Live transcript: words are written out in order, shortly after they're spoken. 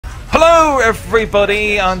Hello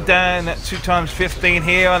everybody, I'm Dan2xl5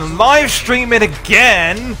 here, and live streaming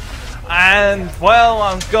again. And well,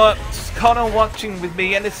 I've got Connor watching with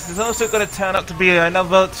me, and this is also going to turn out to be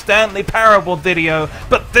another Stanley parable video,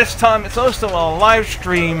 but this time it's also a live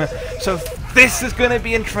stream. So this is going to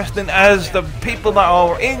be interesting, as the people that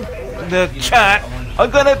are in the chat are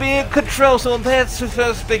going to be in control. So let's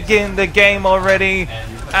just begin the game already,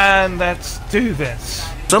 and let's do this.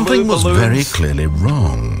 Something was very clearly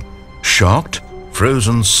wrong. Shocked,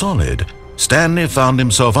 frozen solid, Stanley found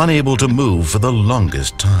himself unable to move for the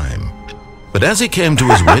longest time. But as he came to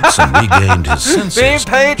his wits and regained his senses,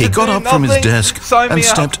 he got up from his desk and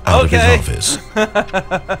stepped out of his office.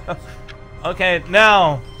 Okay,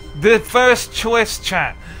 now, the first choice,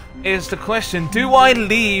 chat, is the question: do I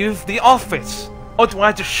leave the office, or do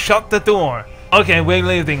I just shut the door? Okay, we're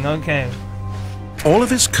leaving, okay. All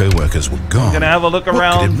of his co-workers were gone. I'm gonna have a look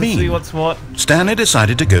around to see what's what. Stanley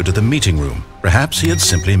decided to go to the meeting room. Perhaps he had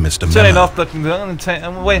simply missed a memo. Turning off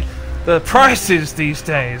the prices these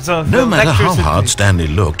days. No matter how hard Stanley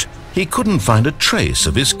looked, he couldn't find a trace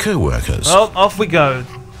of his co-workers. Well, off we go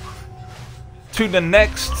to the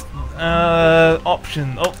next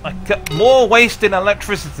option. Oh, I got more wasted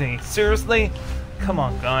electricity. Seriously? Come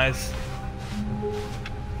on, guys.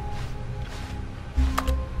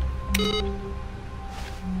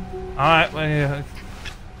 Alright, well,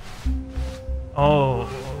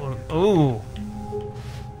 oh,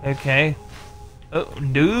 okay.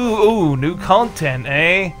 New content,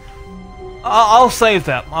 eh? I'll save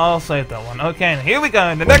that. I'll save that one. Okay, here we go.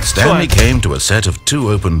 In the next one. When Stanley came to a set of 2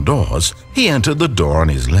 open doors, he entered the door on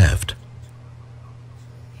his left.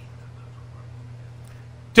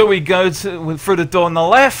 Do we go through the door on the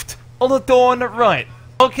left or the door on the right?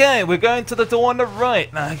 Okay, we're going to the door on the right.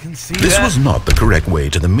 I can see This was not the correct way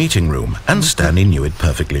to the meeting room, and Stanley knew it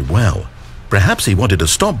perfectly well. Perhaps he wanted to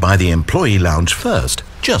stop by the employee lounge first,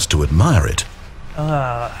 just to admire it.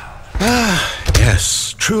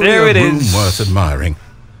 Yes, truly a room worth admiring.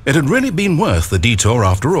 It had really been worth the detour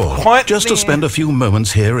after all, just to spend a few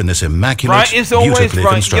moments here in this immaculate, beautifully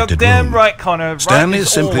constructed room. You're damn right, Connor. Stanley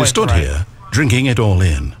simply stood here, drinking it all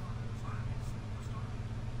in.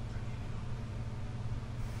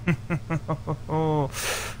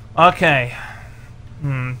 Okay.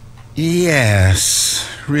 Yes,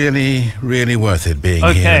 really, really worth it being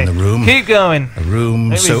here in the room. Keep going. A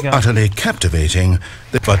room so utterly captivating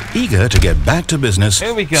that, but eager to get back to business,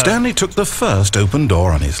 Stanley took the first open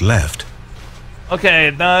door on his left.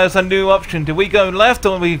 Okay, now there's a new option. Do we go left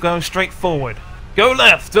or do we go straight forward? Go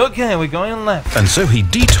left. Okay, we're going left. And so he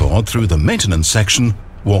detoured through the maintenance section,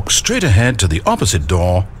 walked straight ahead to the opposite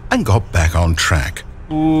door, and got back on track.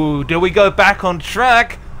 Ooh, do we go back on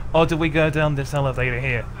track, or do we go down this elevator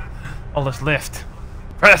here? Or this lift?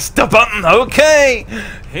 Press the button, okay!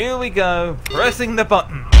 Here we go, pressing the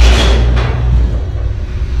button.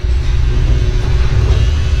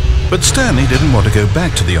 But Stanley didn't want to go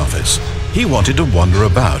back to the office. He wanted to wander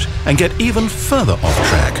about and get even further off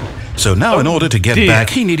track. So now in order to get back,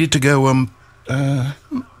 he needed to go,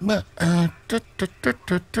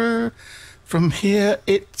 from here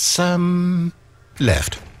it's,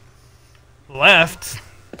 left. Left?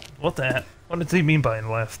 What the heck? What does he mean by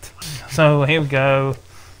left? So, here we go.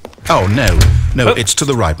 Oh, no, it's to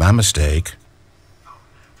the right, my mistake.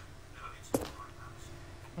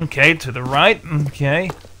 Okay, to the right,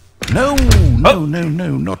 okay. No,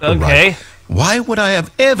 not the right. Why would I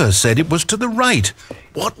have ever said it was to the right?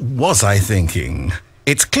 What was I thinking?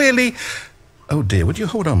 It's clearly... Oh dear, would you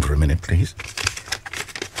hold on for a minute, please?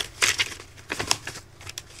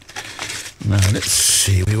 Now, let's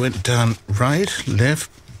see. We went down right, left,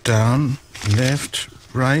 down, left,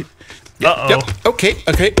 right. Yep.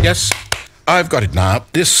 Okay, yes. I've got it now.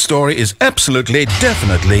 This story is absolutely,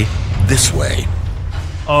 definitely this way.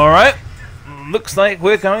 Alright. Looks like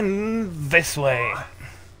we're going this way.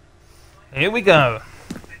 Here we go.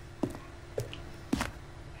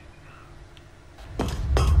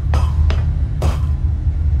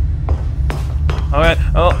 Alright,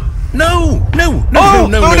 No!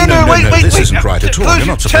 Wait, this isn't right at all. You're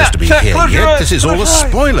not supposed to be here yet. This is all a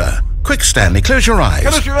spoiler. Quick, Stanley, close your eyes.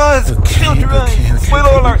 Close your eyes. Okay.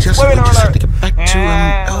 Spoiler alert. Just have to get back to,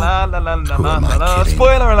 who am I kidding?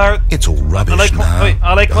 Spoiler alert. It's all rubbish now. Wait,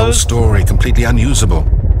 are they closed? The whole story completely unusable.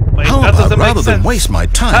 However, rather than waste my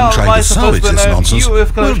time trying to salvage this nonsense,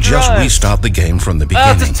 we'll just restart the game from the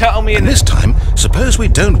beginning. Just tell me. And this time, suppose we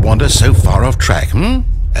don't wander so far off track,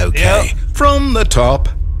 Okay, from the top.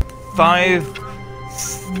 5,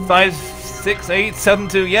 6, 8, 7,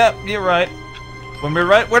 2. Yep, you're right. When we're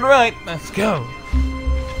right, we're right. Let's go.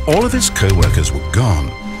 All of his co-workers were gone.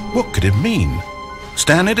 What could it mean?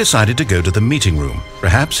 Stanley decided to go to the meeting room.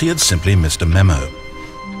 Perhaps he had simply missed a memo.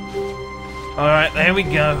 Alright, there we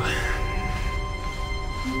go.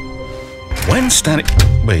 When Stanley...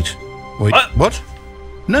 Wait. What?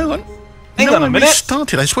 No, Hang on a I minute.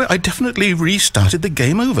 restarted. I swear, I definitely restarted the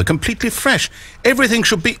game over, completely fresh. Everything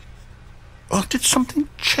should be... Oh, did something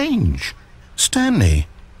change? Stanley,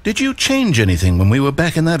 did you change anything when we were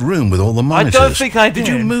back in that room with all the monitors? I don't think I did.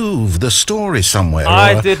 Did you move the story somewhere?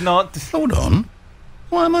 I did not. Hold on.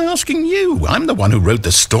 Why am I asking you? I'm the one who wrote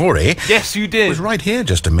the story. Yes, you It did. was right here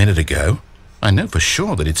just a minute ago. I know for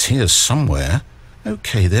sure that it's here somewhere.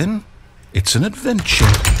 Okay, then. It's an adventure.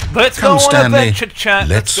 Let's Come, go on Stanley. adventure, chat.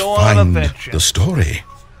 Let's go find on adventure. the story.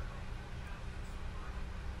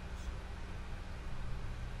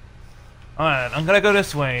 Alright, I'm gonna go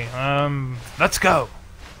this way. Let's go.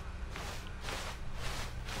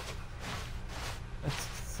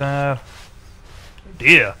 Let's, oh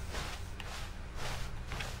dear.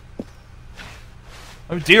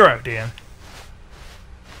 Oh dear, oh dear.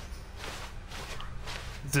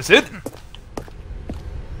 Is this it?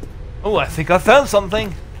 Oh, I think I found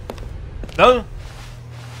something. No?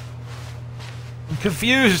 I'm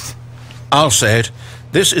confused. I'll say it.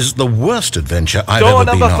 This is the worst adventure I've Door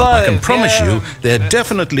ever been number on. I can 5, promise yeah. you there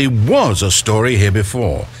definitely was a story here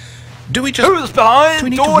before. Do we just... Who's behind Do we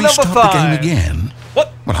need door to number restart 5? the game again?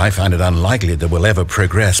 What? Well, I find it unlikely that we'll ever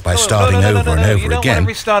progress by starting no, over and you over don't again. Want to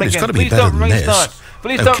restart It's again. got to be Please better don't than restart. this.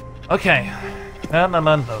 Please Okay. don't. Okay.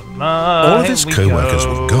 All of his co-workers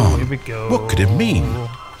were gone. Here we go. What could it mean?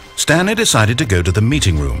 Stanley decided to go to the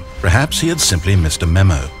meeting room. Perhaps he had simply missed a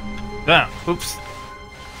memo. Ah, oops.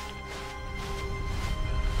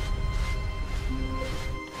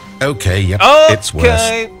 Okay, yep, Okay, it's worse.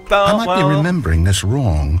 I might be well. remembering this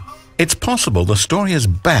wrong. It's possible the story is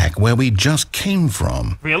back where we just came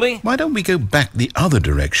from. Really? Why don't we go back the other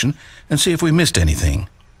direction and see if we missed anything?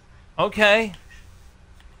 Okay.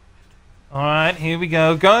 Alright, here we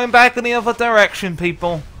go. Going back in the other direction,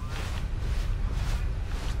 people.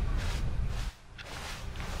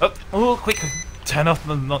 Oh, quick. Turn off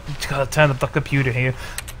the... Gotta turn off the computer here.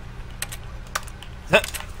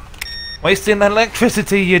 Wasting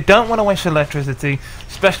electricity. You don't want to waste electricity,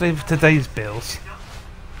 especially with today's bills.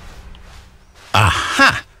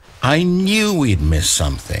 Aha! I knew we'd miss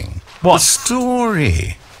something. What? The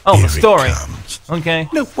story. Oh, Here the story. It comes. Okay.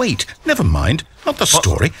 No, wait. Never mind. Not the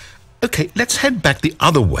story. Okay, let's head back the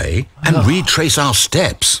other way and retrace our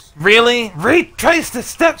steps. Really? Retrace the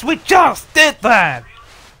steps? We just did that!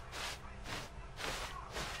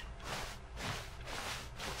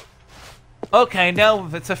 Okay, now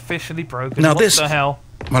it's officially broken. Now what this... the hell?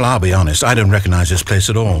 Well, I'll be honest. I don't recognize this place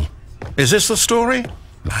at all. Is this the story?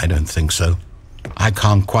 I don't think so. I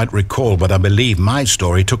can't quite recall, but I believe my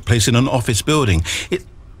story took place in an office building.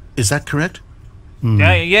 Is that correct?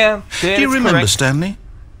 Yeah, Do you remember, correct. Stanley?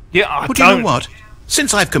 Yeah, I Well, do don't. you know what?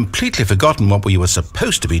 Since I've completely forgotten what we were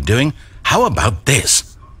supposed to be doing, how about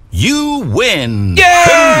this? You win! Yeah!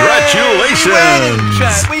 Congratulations! We win,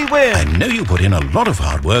 chat, we win! I know you put in a lot of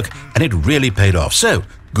hard work, and it really paid off. So,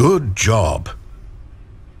 good job.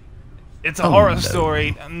 It's a horror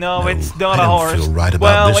story. No, it's not a horror I don't feel right about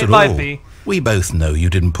well, this it at might all. be. We both know you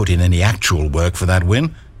didn't put in any actual work for that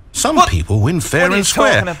win. Some What? people win fair What are you and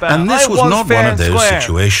square, talking about? and this I was won not fair one of and those square.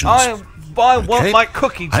 situations. I want Okay? my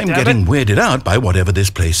cookie, I'm damn getting it. weirded out by whatever this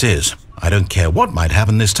place is. I don't care what might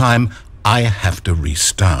happen this time. I have to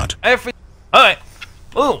restart. Alright.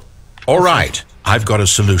 Ooh. All right, I've got a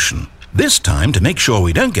solution. This time, to make sure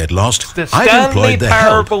we don't get lost, The I've Stanley employed the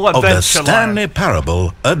help Parable of the Adventure Line. Stanley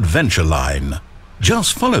Parable Adventure Line.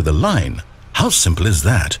 Just follow the line. How simple is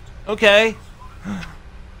that? Okay.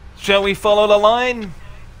 Shall we follow the line?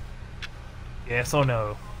 Yes or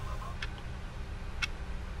no?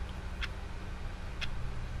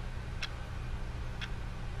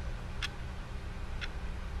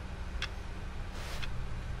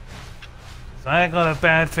 I got a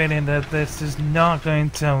bad feeling that this is not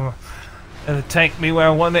going to take me where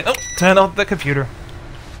I want it. Oh, turn off the computer.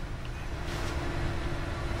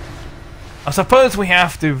 I suppose we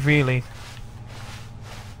have to, really.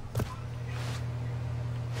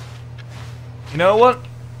 You know what?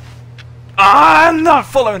 I'm not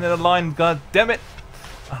following the line, god damn it.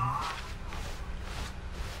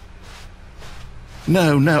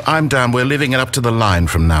 No, I'm down. We're leaving it up to the line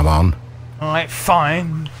from now on. Alright,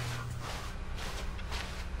 fine.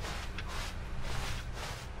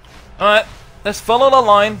 Alright, let's follow the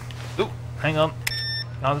line. Ooh, hang on.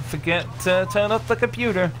 Don't forget to turn off the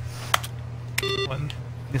computer. When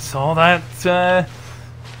you saw that,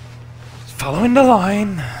 following the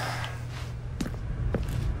line.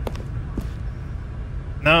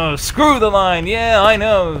 No, screw the line. Yeah, I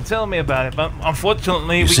know. Tell me about it. But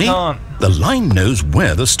unfortunately, we can't. The line knows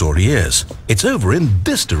where the story is. It's over in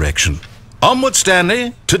this direction. Onward,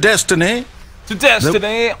 Stanley, to destiny. To destiny.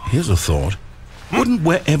 Though, here's a thought. Wouldn't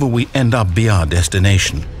wherever we end up be our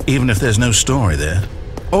destination, even if there's no story there?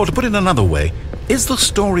 Or to put it another way, is the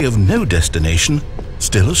story of no destination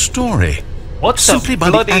still a story? What Simply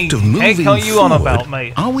the by the act of moving heck are you forward, on about,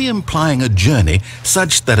 mate? are we implying a journey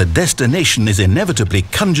such that a destination is inevitably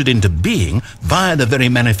conjured into being via the very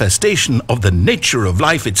manifestation of the nature of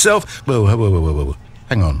life itself? Whoa.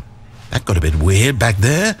 Hang on. That got a bit weird back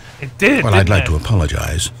there. It did, Well, I'd like to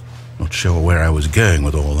apologize. Not sure where I was going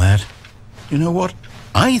with all that. You know what?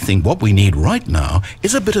 I think what we need right now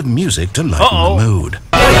is a bit of music to lighten the mood.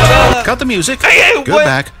 Cut the music, go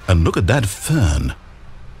back and look at that fern.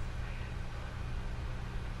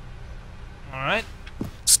 Alright.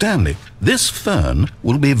 Stanley, this fern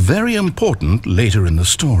will be very important later in the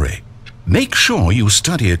story. Make sure you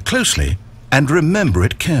study it closely and remember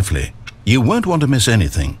it carefully. You won't want to miss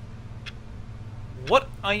anything. What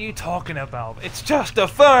are you talking about? It's just a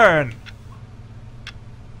fern!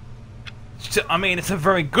 I mean, it's a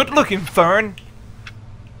very good-looking fern.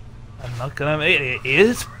 I'm not gonna... It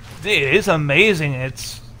is amazing.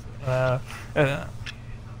 It's...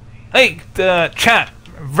 Hey, chat.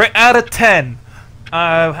 Out of 10,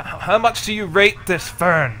 how much do you rate this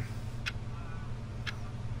fern?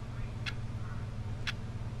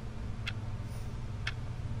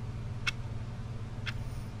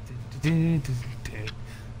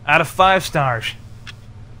 Out of 5 stars.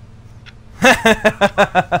 A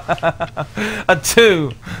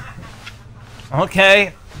 2.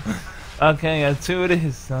 Okay. Okay, a 2 it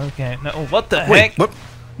is. Okay. No, what the heck? What?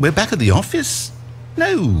 We're back at the office?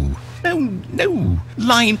 No.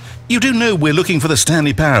 Line, you do know we're looking for the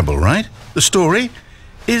Stanley Parable, right? The story?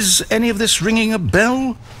 Is any of this ringing a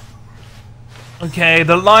bell? Okay,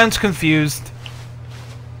 the line's confused.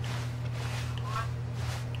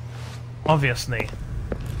 Obviously.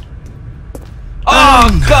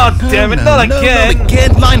 Oh, God damn it, not again! Not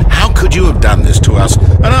again, Line! How could you have done this to us?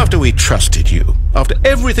 And after we trusted you, after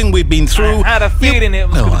everything we've been through... I had a feeling it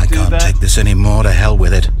was No, I can't take this anymore. To hell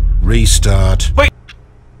with it. Restart. Wait!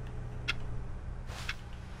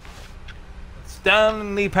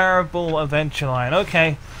 Stanley Parable Adventure Line.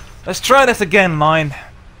 Okay, let's try this again, Line.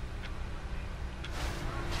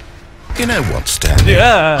 You know what, Stanley?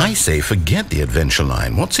 Yeah. I say forget the adventure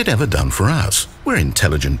line. What's it ever done for us? We're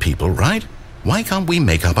intelligent people, right? Why can't we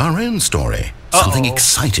make up our own story? Something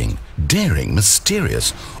exciting, daring,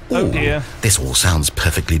 mysterious. Oh dear. This all sounds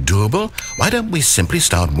perfectly doable. Why don't we simply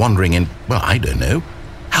start wandering in, well, I don't know.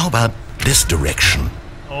 How about this direction?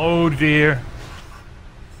 Oh dear.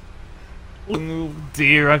 Oh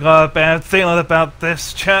dear, I got a bad feeling about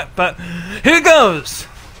this, chat, but here goes!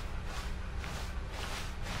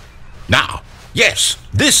 Now, yes,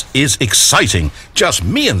 this is exciting. Just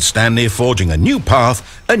me and Stanley forging a new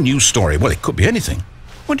path, a new story. Well, it could be anything.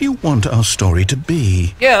 What do you want our story to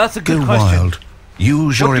be? Yeah, that's a good Go question. wild.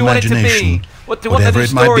 Use your imagination. What do you want Whatever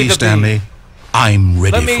this it might story be, to Stanley, be? I'm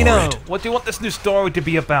ready Let me for know. it. What do you want this new story to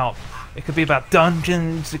be about? It could be about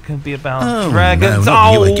dungeons, it could be about Oh, dragons. no,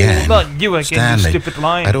 not you again. Not you again, Stanley, you stupid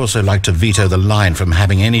line. I'd also like to veto the line from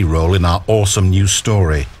having any role in our awesome new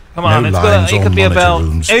story. Come on, no it's lines it or could be monitor about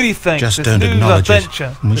rooms. anything. Just this don't new acknowledge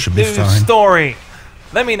adventure, it. We this should be new fine. story.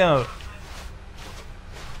 Let me know.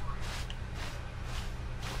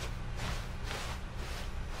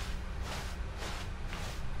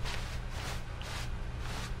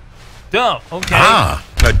 Oh, okay. Ah,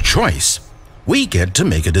 a choice. We get to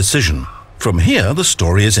make a decision. From here, the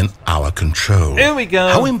story is in our control. Here we go.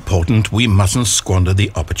 How important we mustn't squander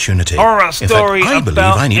the opportunity. Horror story in fact, I believe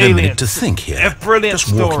about I need aliens. a minute to think here. A brilliant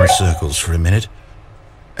Just walk story. in circles for a minute.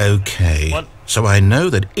 Okay. What? So I know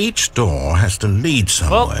that each door has to lead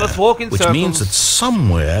somewhere. Well, let's walk in which circles. means that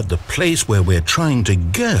somewhere, the place where we're trying to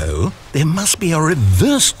go, there must be a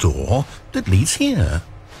reverse door that leads here.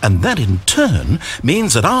 And that in turn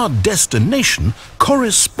means that our destination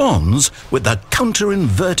corresponds with the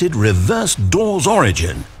counter-inverted reverse door's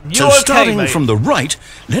origin. So okay, starting mate? from the right,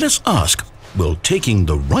 let us ask, will taking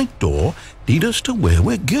the right door lead us to where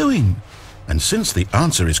we're going? And since the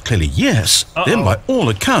answer is clearly yes, then by all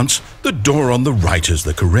accounts, the door on the right is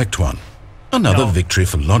the correct one. Another victory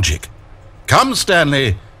for logic. Come,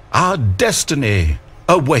 Stanley, our destiny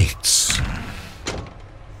awaits.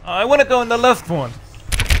 I want to go in the left one.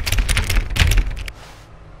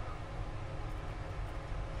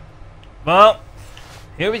 Well,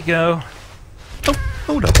 here we go. Oh,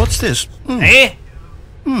 hold up, what's this? Eh?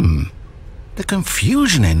 The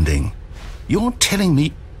confusion ending. You're telling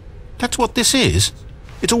me that's what this is?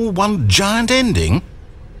 It's all one giant ending.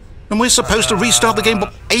 And we're supposed to restart the game,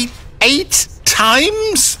 what, eight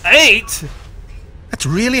times? 8? That's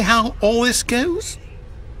really how all this goes?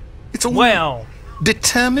 It's all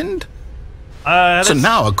determined? So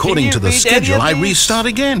now, according to the schedule, I restart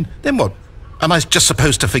again. Then what? Am I just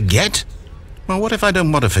supposed to forget? Well, what if I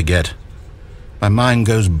don't want to forget? My mind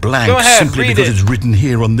goes blank simply because it's written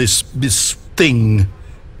here on this thing,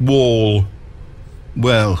 wall.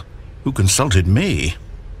 Well, who consulted me?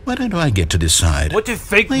 Why don't I get to decide? What do you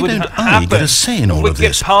think Why would don't happen? I get a say in all of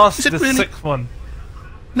this? Get past Is it the really? 6th one.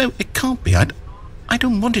 No, it can't be. I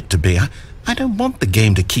don't want it to be. I don't want the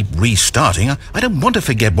game to keep restarting. I don't want to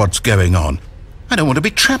forget what's going on. I don't want to be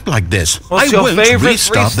trapped like this. What's I your won't favorite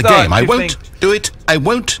restart the restart, game. I won't do it. I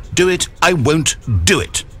won't do it. I won't do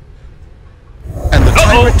it. And the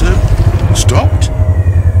timer stopped?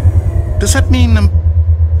 Does that mean,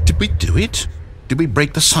 did we do it? Did we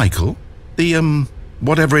break the cycle? The,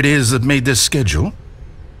 whatever it is that made this schedule?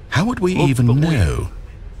 How would we even know?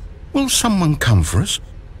 Will someone come for us?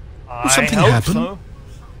 Will something happen?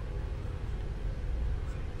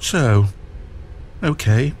 So,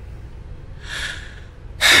 okay.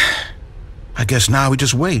 I guess now we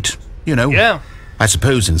just wait, you know. Yeah. I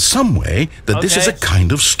suppose in some way that this is a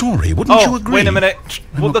kind of story, wouldn't you agree? Wait a minute.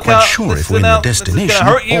 I'm not quite sure if we're in the destination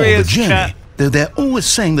or the journey, though they're always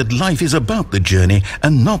saying that life is about the journey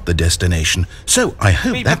and not the destination. So I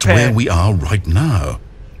hope that's where we are right now.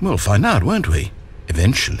 We'll find out, won't we?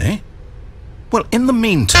 Eventually. Well, in the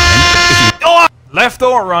meantime, if you... Left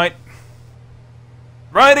or right?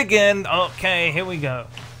 Right again. Okay, here we go.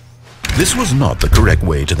 This was not the correct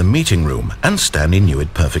way to the meeting room, and Stanley knew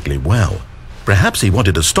it perfectly well. Perhaps he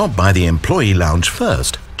wanted to stop by the employee lounge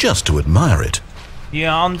first, just to admire it.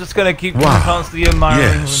 Yeah, I'm just gonna keep going past the admiring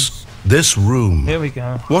room. Yes, this room. Here we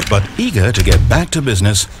go. What but eager to get back to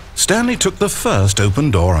business, Stanley took the first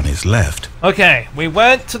open door on his left. Okay, we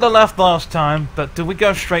went to the left last time, but do we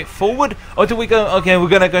go straight forward? Or do we go... Okay, we're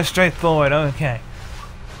gonna go straight forward, okay.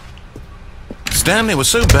 Stanley was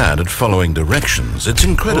so bad at following directions, it's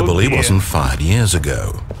incredible he wasn't fired years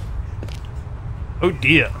ago. Oh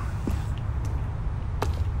dear.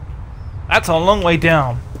 That's a long way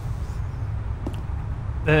down.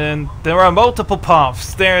 And there are multiple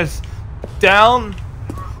paths. There's down,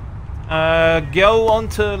 go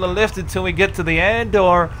onto the lift until we get to the end,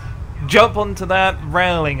 or jump onto that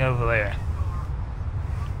railing over there.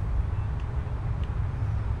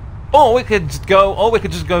 Or we could just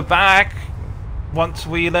go back once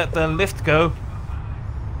we let the lift go.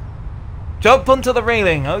 Jump onto the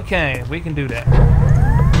railing. Okay, we can do that.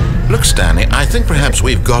 Look, Stanley, I think perhaps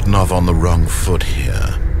we've gotten off on the wrong foot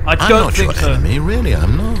here. I don't I'm not think your so. enemy, really,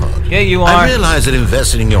 I'm not. Yeah, you are. I realize that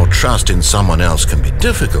investing your trust in someone else can be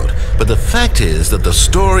difficult, but the fact is that the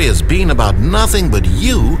story has been about nothing but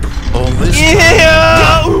you all this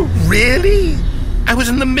time. Really? I was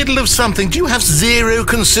in the middle of something. Do you have zero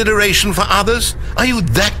consideration for others? Are you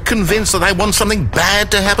that convinced that I want something bad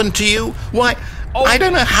to happen to you? Why, I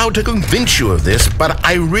don't know how to convince you of this, but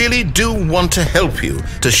I really do want to help you,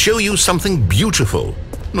 to show you something beautiful.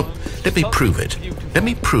 Look, let me prove it. Let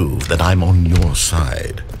me prove that I'm on your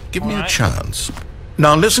side. Give me a chance.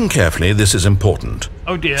 Now listen carefully, this is important.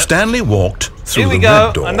 Oh dear. Stanley walked through the Here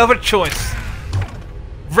red door. we go, another choice.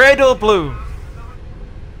 Red or blue?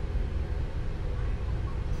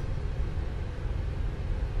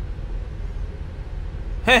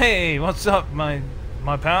 Hey, what's up, my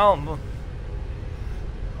pal?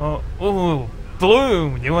 Oh, ooh,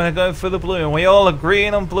 blue. You want to go for the blue? Are we all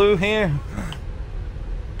agreeing on blue here?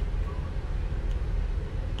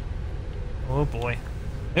 Oh boy.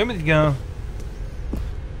 Here we go.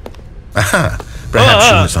 Aha, perhaps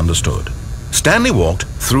you misunderstood. Stanley walked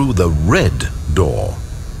through the red door.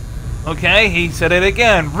 Okay, he said it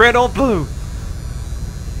again. Red or blue?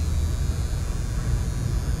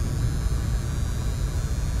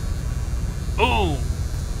 Ooh.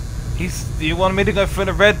 You want me to go for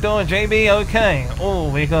the red door, JB? Okay.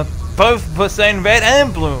 Oh, we got both saying red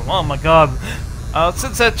and blue. Oh my god.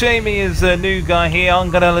 Since that Jamie is a new guy here, I'm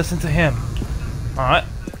gonna listen to him. Alright.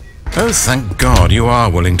 Oh, thank God you are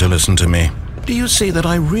willing to listen to me. Do you see that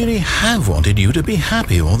I really have wanted you to be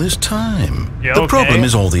happy all this time? Yeah, the problem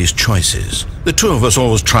is all these choices. The two of us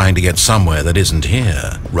always trying to get somewhere that isn't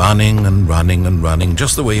here. Running and running and running,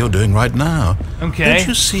 just the way you're doing right now. Okay. Don't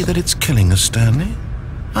you see that it's killing us, Stanley?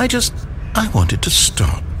 I wanted to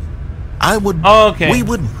stop. We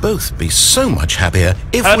would both be so much happier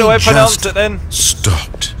if we just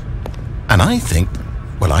stopped. And I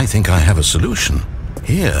think I have a solution.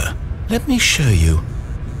 Here, let me show you.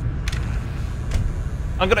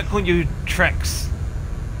 I'm gonna call you Trex.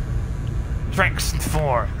 Drinks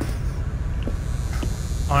 4.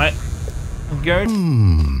 Alright. I'm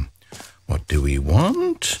going. What do we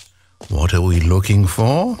want? What are we looking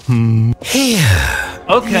for? Here.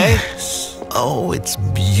 Okay. Yes. Oh, it's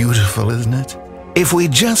beautiful, isn't it? If we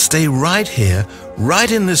just stay right here,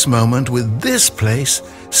 right in this moment with this place,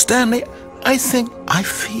 Stanley, I think I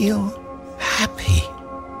feel happy.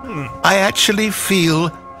 I actually feel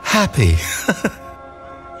happy.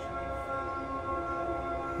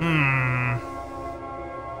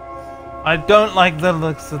 I don't like the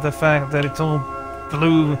looks of the fact that it's all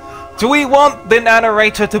blue. Do we want the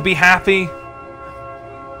narrator to be happy?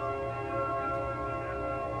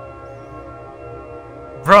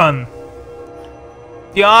 Run.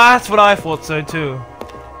 Yeah, that's what I thought so too.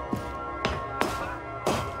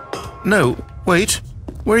 No, wait.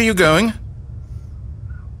 Where are you going?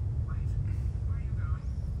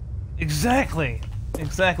 Exactly.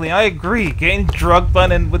 Exactly. I agree. Getting drug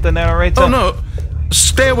button with the narrator. Oh no.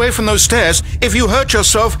 Stay away from those stairs. If you hurt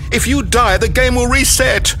yourself, if you die, the game will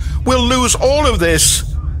reset. We'll lose all of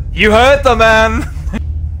this. You heard the man.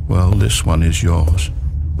 Well, this one is yours.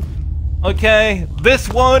 Okay, this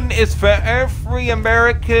one is for every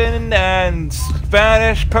American and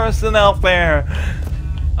Spanish person out there.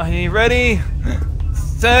 Are you ready?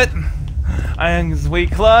 Set. And we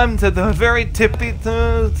climb to the very tippy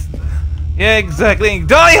toes. Yeah, exactly.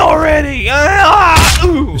 Die already!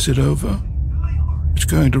 Ooh. Is it over? It's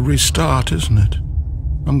going to restart, isn't it?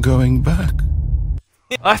 I'm going back.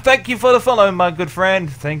 I thank you for the follow, my good friend.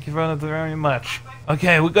 Thank you very much.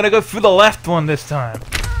 Okay, we're gonna go through the left one this time.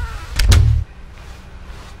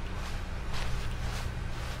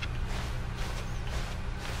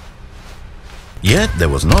 Yet there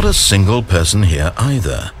was not a single person here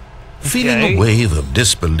either. Feeling a wave of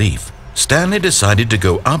disbelief, Stanley decided to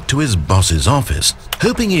go up to his boss's office,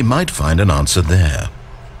 hoping he might find an answer there.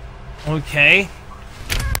 Okay.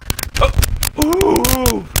 Oh.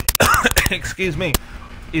 Ooh. Excuse me.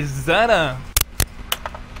 Is that a...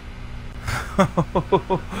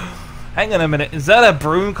 Hang on a minute. Is that a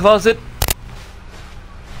broom closet?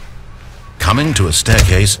 Coming to a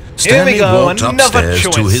staircase, Stanley walked upstairs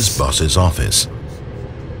to his boss's office.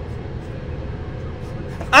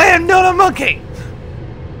 I am not a monkey!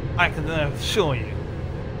 I can assure you.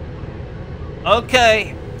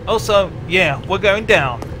 Okay. Also, yeah, we're going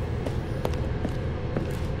down.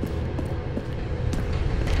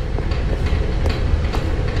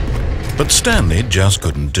 But Stanley just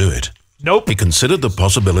couldn't do it. Nope. He considered the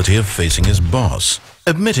possibility of facing his boss,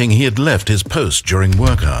 admitting he had left his post during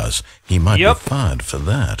work hours. He might be fired for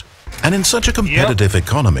that. And in such a competitive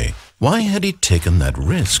economy, why had he taken that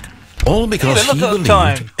risk? All because he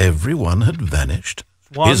believed everyone had vanished.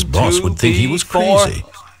 His boss would think he was crazy.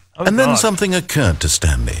 And then something occurred to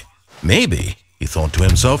Stanley. Maybe, he thought to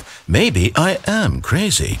himself, maybe I am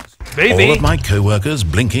crazy. Maybe. All of my co-workers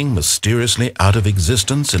blinking mysteriously out of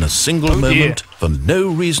existence in a single moment for no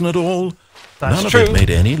reason at all. None of it made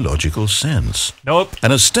any logical sense. Nope.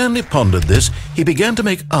 And as Stanley pondered this, he began to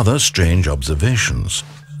make other strange observations.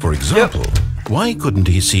 For example, why couldn't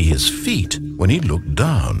he see his feet when he looked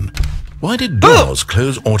down? Why did doors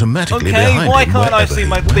close automatically behind him why can't I wherever see he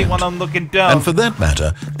my went? feet when I'm looking down? And for that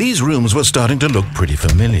matter, these rooms were starting to look pretty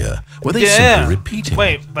familiar. Were they simply repeating?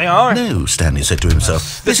 Wait, they are? No, Stanley said to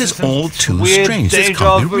himself, this is all too strange, this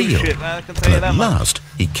can't be real. And at last,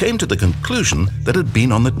 he came to the conclusion that had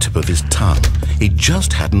been on the tip of his tongue. He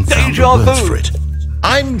just hadn't found the words for it.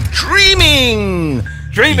 I'm dreaming!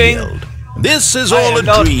 Dreaming? He yelled. This is all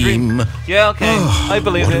a dream. Yeah, okay, I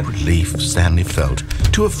believe it. What a relief Stanley felt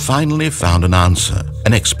to have finally found an answer,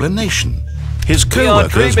 an explanation. His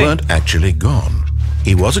co-workers weren't actually gone.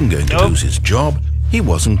 He wasn't going to lose his job. He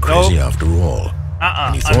wasn't crazy after all.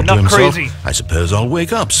 And he thought to himself, I suppose I'll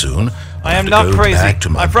wake up soon. I am not crazy. Back to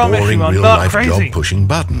my boring real-life job pushing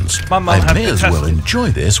buttons. I may as well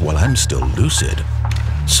enjoy this while I'm still lucid.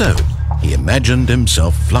 So, he imagined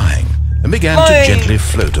himself flying and began to gently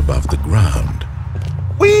float above the ground.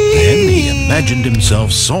 Then he imagined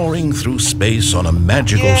himself soaring through space on a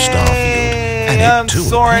magical starfield. And it too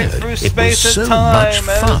appeared. It was so much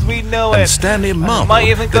fun. And Stanley marveled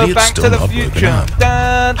that he had still not woken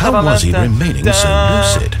up. How was he remaining so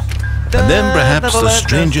lucid? And then perhaps the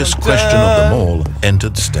strangest question of them all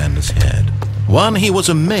entered Stanley's head. One he was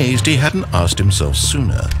amazed he hadn't asked himself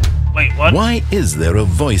sooner. Wait, what? Why is there a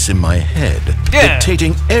voice in my head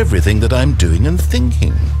dictating everything that I'm doing and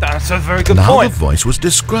thinking? That's a very good point. Now the voice was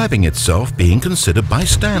describing itself being considered by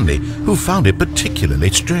Stanley, who found it particularly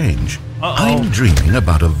strange. I'm dreaming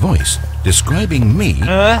about a voice describing me,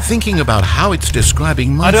 thinking about how it's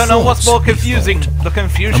describing my I don't know thoughts, what's more confusing, the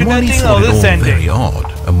confusion ending or this ending. Very odd.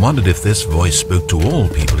 and wondered if this voice spoke to all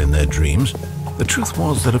people in their dreams. The truth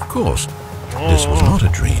was that, of course, this was not a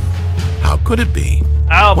dream. How could it be?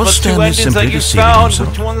 Was Stanley simply deceiving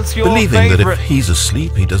himself, believing that if he's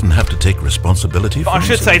asleep, he doesn't have to take responsibility for himself? I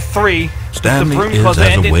should say 3. Stanley is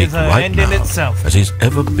as awake right now as he's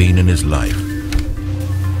ever been in his life.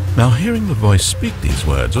 Now, hearing the voice speak these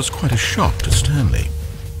words was quite a shock to Stanley.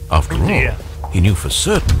 After all, he knew for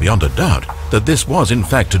certain, beyond a doubt, that this was in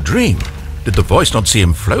fact a dream. Did the voice not see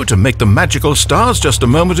him float and make the magical stars just a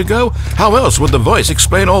moment ago? How else would the voice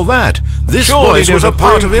explain all that? This voice was a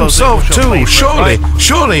part of himself too. Surely,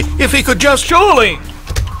 if he could just... Surely!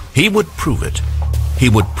 He would prove it. He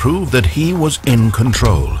would prove that he was in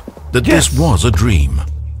control, that this was a dream.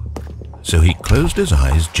 So he closed his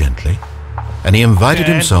eyes gently, and he invited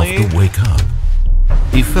himself to wake up.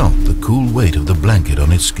 He felt the cool weight of the blanket on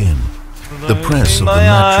his skin, the press of the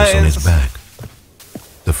mattress on his back,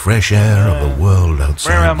 the fresh air of the world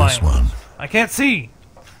outside this one. I can't see.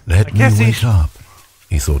 Let me wake up,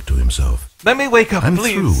 he thought to himself. Let me wake up, I'm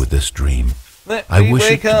please. through with this dream. I wish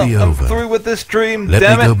it to be over. I'm through with this dream.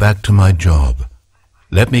 Let me go back to my job.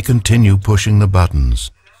 Let me continue pushing the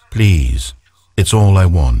buttons. Please. It's all I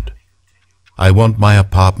want. I want my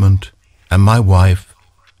apartment, and my wife,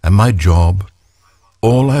 and my job.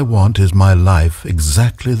 All I want is my life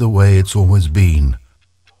exactly the way it's always been.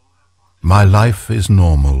 My life is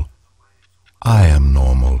normal. I am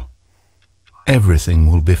normal. Everything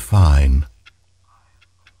will be fine.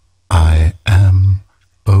 I am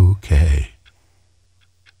okay.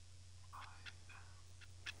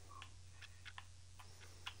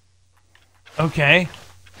 Okay.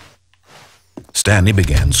 Stanley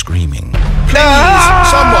began screaming. Please,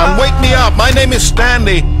 someone wake me up. My name is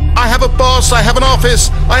Stanley. I have a boss. I have an office.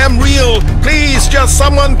 I am real. Please, just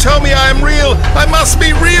someone tell me I am real. I must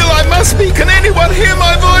be real. I must be. Can anyone hear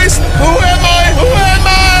my voice? Who am I? Who am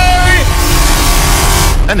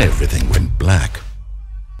I? And everything went black.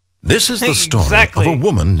 This is the story of a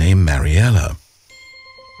woman named Mariella.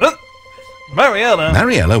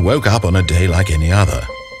 Mariella woke up on a day like any other.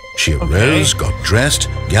 She arose, got dressed,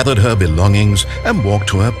 gathered her belongings, and walked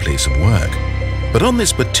to her place of work. But on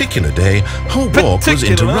this particular day, her walk was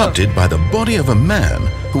interrupted by the body of a man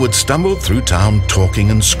who had stumbled through town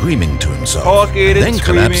talking and screaming to himself, then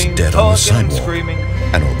collapsed dead on the sidewalk.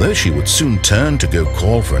 And although she would soon turn to go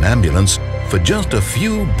call for an ambulance, for just a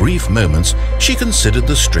few brief moments, she considered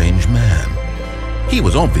the strange man. He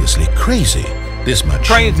was obviously crazy. This much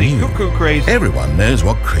she knew. Cuckoo crazy. Everyone knows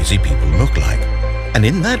what crazy people look like. And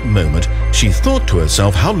in that moment, she thought to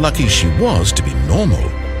herself how lucky she was to be normal.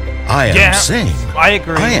 I am sane. I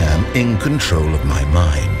agree. I am in control of my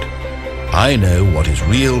mind. I know what is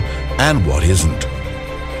real and what isn't.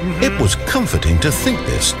 It was comforting to think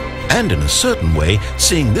this, and in a certain way,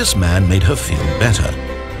 seeing this man made her feel better.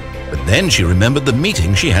 But then she remembered the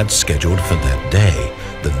meeting she had scheduled for that day,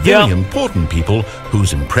 the very important people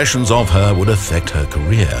whose impressions of her would affect her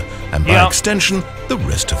career, and by extension, the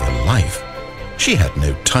rest of her life. She had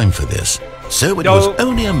no time for this, so it was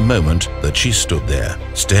only a moment that she stood there,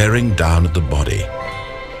 staring down at the body.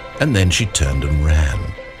 And then she turned and ran.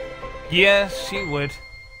 Yes, she would.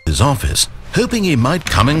 His office, hoping he might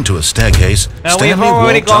come into a staircase. Now Stanley we've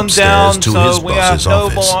already walked gone upstairs down, to so his we boss's have no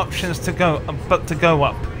office. more options to go, but to go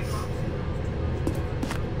up.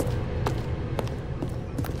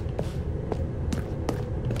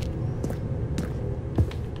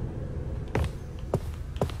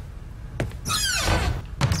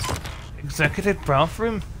 Executive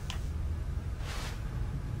bathroom.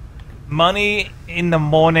 Money in the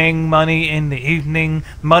morning, money in the evening,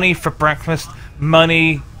 money for breakfast,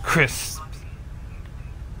 money crisps.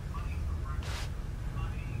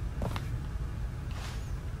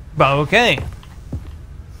 But okay.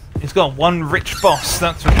 He's got one rich boss,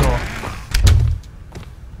 that's for sure.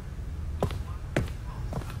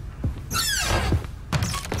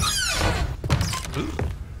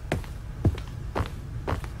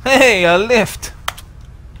 Hey, a lift!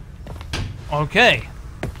 Okay.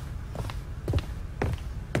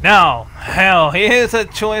 Now, hell, here's a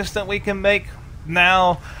choice that we can make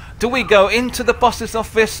now. Do we go into the boss's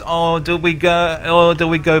office or do we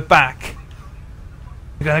go back?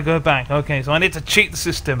 We're gonna go back. Okay, so I need to cheat the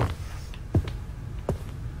system.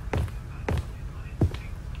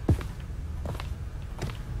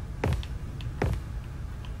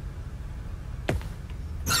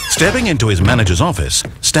 Stepping into his manager's office,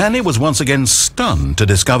 Stanley was once again stunned to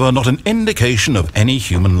discover not an indication of any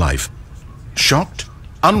human life. Shocked,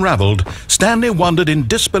 unraveled, Stanley wondered in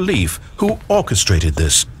disbelief who orchestrated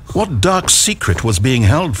this, what dark secret was being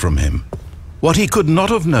held from him. What he could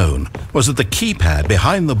not have known was that the keypad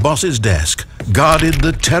behind the boss's desk guarded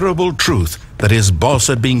the terrible truth that his boss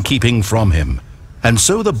had been keeping from him. And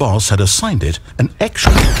so the boss had assigned it an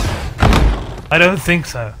extra. I don't think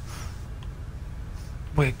so.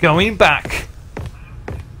 We're going back.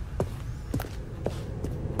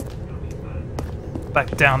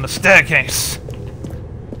 Back down the staircase.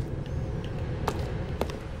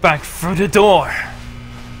 Back through the door.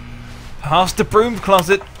 Past the broom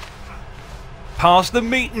closet. Past the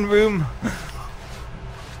meeting room.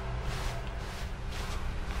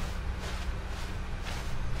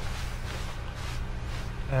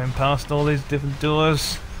 Going past all these different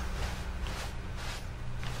doors.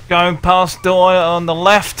 Going past door on the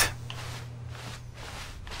left.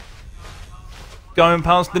 Going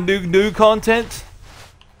past the new content.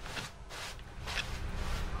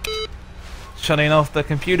 Shutting off the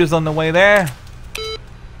computers on the way there.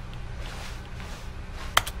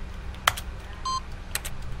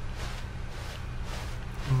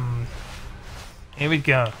 Here we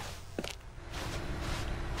go.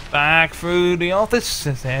 Back through the office.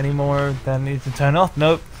 Is there any more that needs to turn off?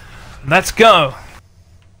 Nope. Let's go.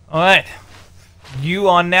 Alright. You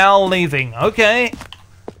are now leaving. Okay.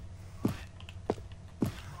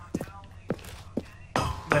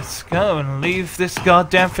 Let's go and leave this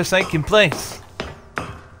goddamn forsaken place.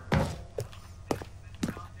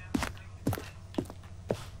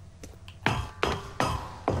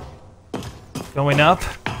 Going up.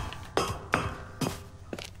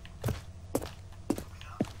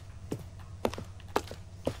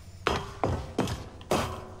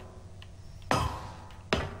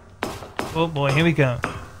 Oh boy, here we go.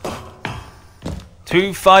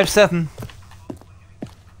 257.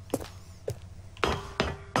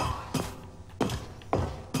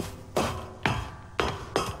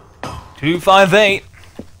 258.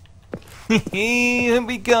 Here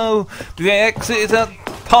we go. The exit is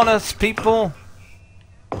upon us, people.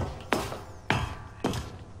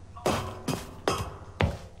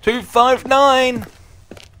 $259.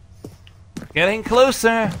 Getting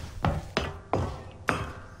closer.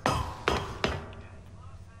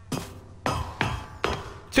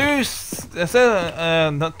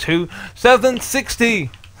 Not 760.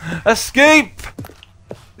 Escape.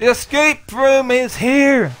 The escape room is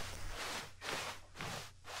here.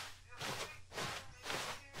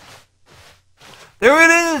 There it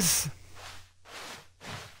is.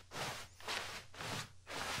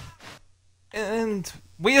 And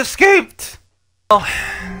we escaped. Oh,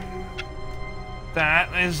 that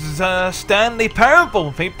is Stanley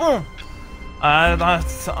Parable, people.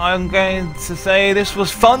 I'm going to say this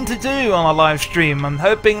was fun to do on a live stream. I'm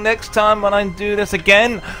hoping next time when I do this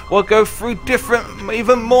again, we'll go through different,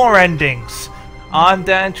 even more endings. I'm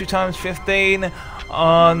Dan2xl5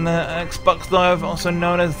 on Xbox Live, also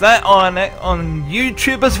known as that, on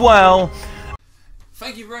YouTube as well.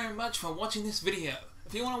 Thank you very much for watching this video.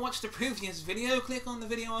 If you want to watch the previous video, click on the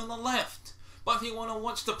video on the left. But if you want to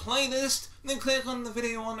watch the playlist, then click on the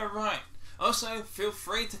video on the right. Also, feel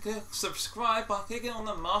free to click subscribe by clicking on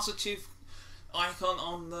the Master Chief icon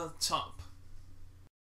on the top.